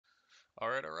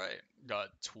Alright. Got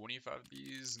 25 of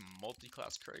these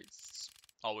multi-class crates.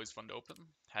 Always fun to open.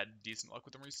 Had decent luck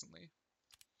with them recently.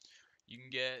 You can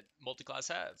get multi-class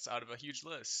hats out of a huge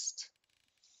list.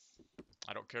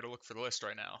 I don't care to look for the list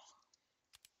right now.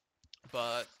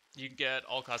 But you can get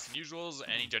all class unusuals,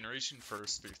 any generation,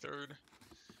 first through third.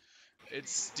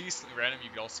 It's decently random. You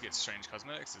can also get strange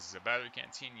cosmetics. This is a battery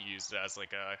canteen. You use it as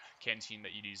like a canteen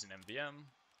that you'd use in MVM.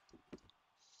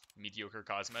 Mediocre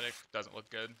cosmetic. Doesn't look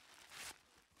good.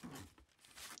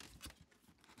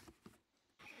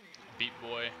 Beat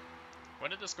Boy.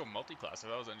 When did this go multi-class? I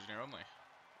thought it was engineer only.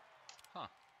 Huh.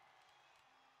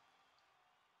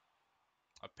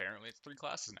 Apparently it's 3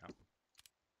 classes now.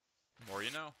 More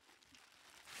you know.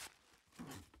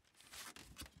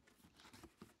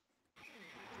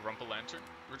 Rumple Lantern.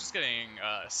 We're just getting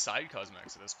side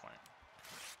cosmetics at this point.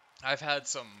 I've had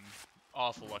some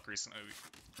awful luck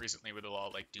recently with a lot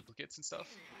of like duplicates and stuff,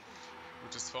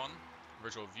 which is fun.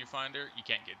 Virtual Viewfinder. You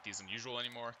can't get these unusual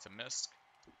anymore. It's a misc.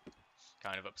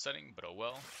 Kind of upsetting, but oh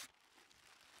well.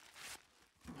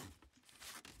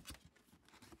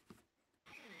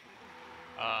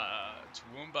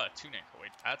 Toowoomba Tunic.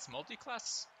 Wait, that's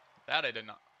multi-class? That I did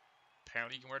not.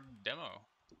 Apparently you can wear the demo.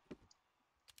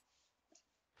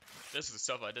 This is the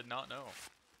stuff I did not know.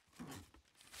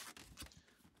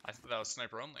 I thought that was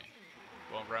sniper only.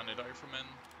 Well-rounded rifleman,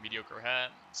 mediocre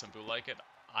hat. Some people like it.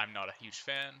 I'm not a huge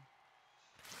fan.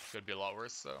 Could be a lot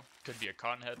worse though. Could be a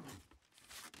cotton head.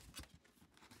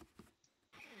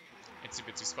 Itsy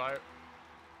Bitsy Spire.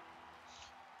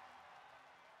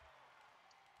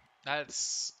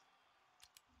 That's...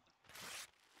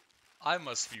 I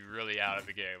must be really out of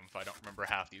the game if I don't remember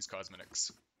half these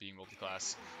cosmetics being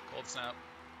multi-class. Cold Snap.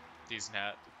 Decent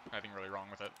hat. Nothing really wrong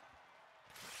with it.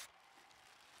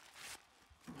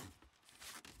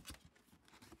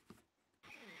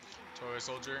 Toy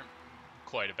Soldier.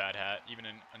 Quite a bad hat. Even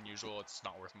in unusual, it's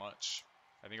not worth much.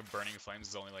 I think a Burning Flames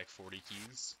is only like 40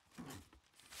 keys.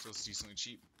 So it's decently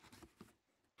cheap.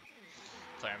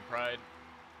 Clan Pride.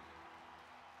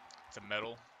 It's a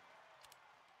medal.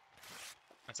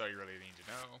 That's all you really need to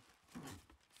know.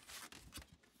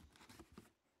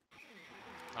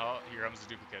 Oh, here comes the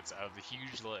duplicates out of the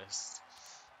huge list.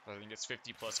 I think it's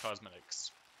 50 plus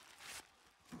cosmetics.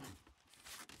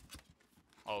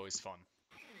 Always fun.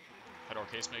 Fedor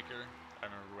Casemaker. I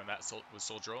remember when that was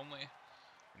soldier only.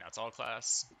 Now it's all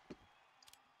class.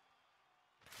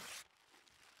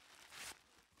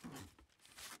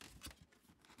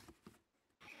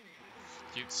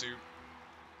 Cute suit.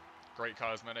 Great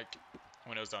cosmetic.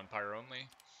 When it was on Pyro only.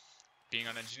 Being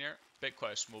on engineer, bit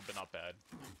questionable, but not bad.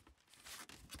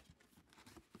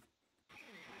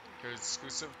 Here's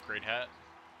exclusive, great hat.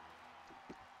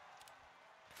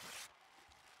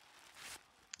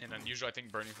 And unusual, I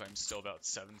think Burning Flame's still about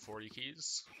 740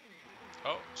 keys.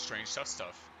 Oh, strange tough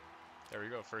stuff. There we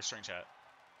go, first strange hat.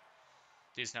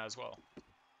 Decent hat as well.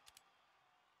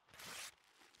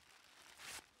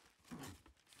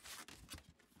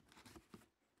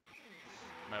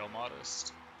 Metal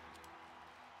Modest.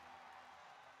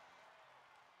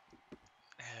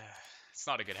 It's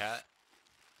not a good hat.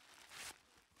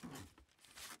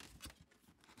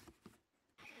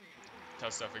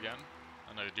 Tough stuff again.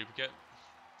 Another duplicate.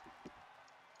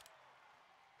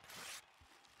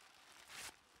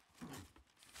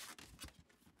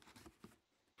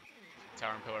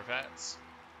 Tower and Pillar hats.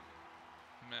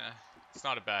 Meh. It's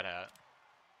not a bad hat.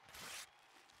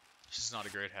 It's just not a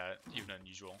great hat, even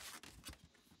unusual.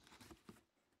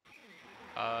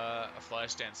 A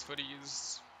Flash Dance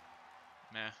Footies.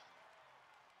 Meh.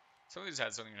 Some of these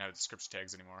hats don't even have description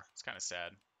tags anymore. It's kind of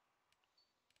sad.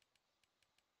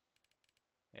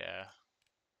 Yeah.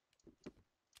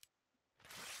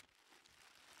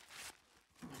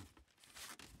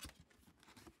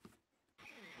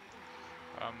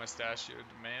 Mustachioed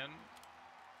Man.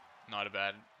 Not a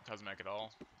bad cosmetic at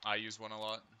all. I use one a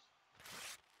lot.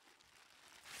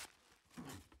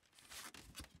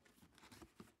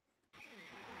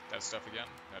 That stuff again.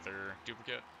 Another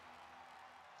duplicate.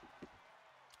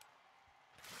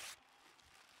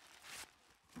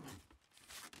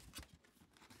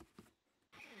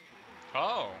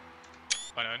 Oh!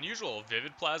 An unusual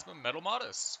Vivid Plasma Metal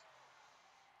Modest.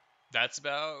 That's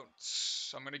about,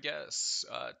 I'm gonna guess,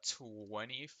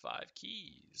 25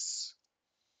 keys.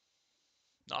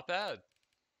 Not bad.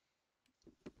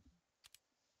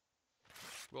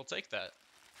 We'll take that.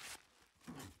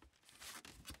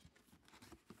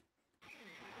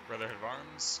 Brotherhood of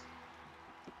Arms.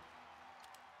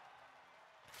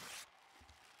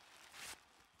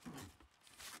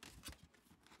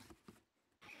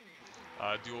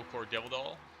 Dual Core Devil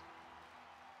Doll.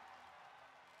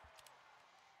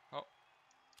 Oh,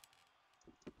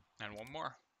 And one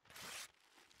more.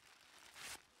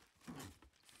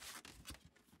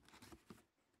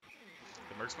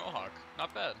 The Mercs Mohawk.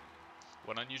 Not bad.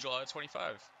 One unusual out of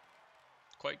 25.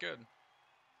 Quite good.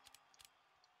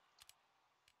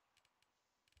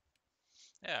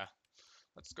 Yeah.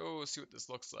 Let's go see what this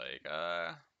looks like.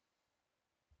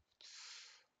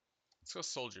 Let's go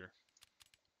Soldier.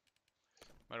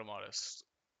 Metal Modest.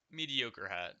 Mediocre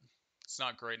hat. It's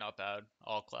not great, not bad.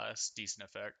 All class, decent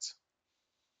effect.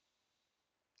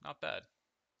 Not bad.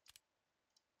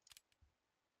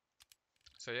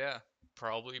 So yeah,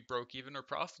 probably broke even or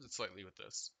profited slightly with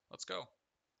this. Let's go.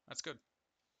 That's good.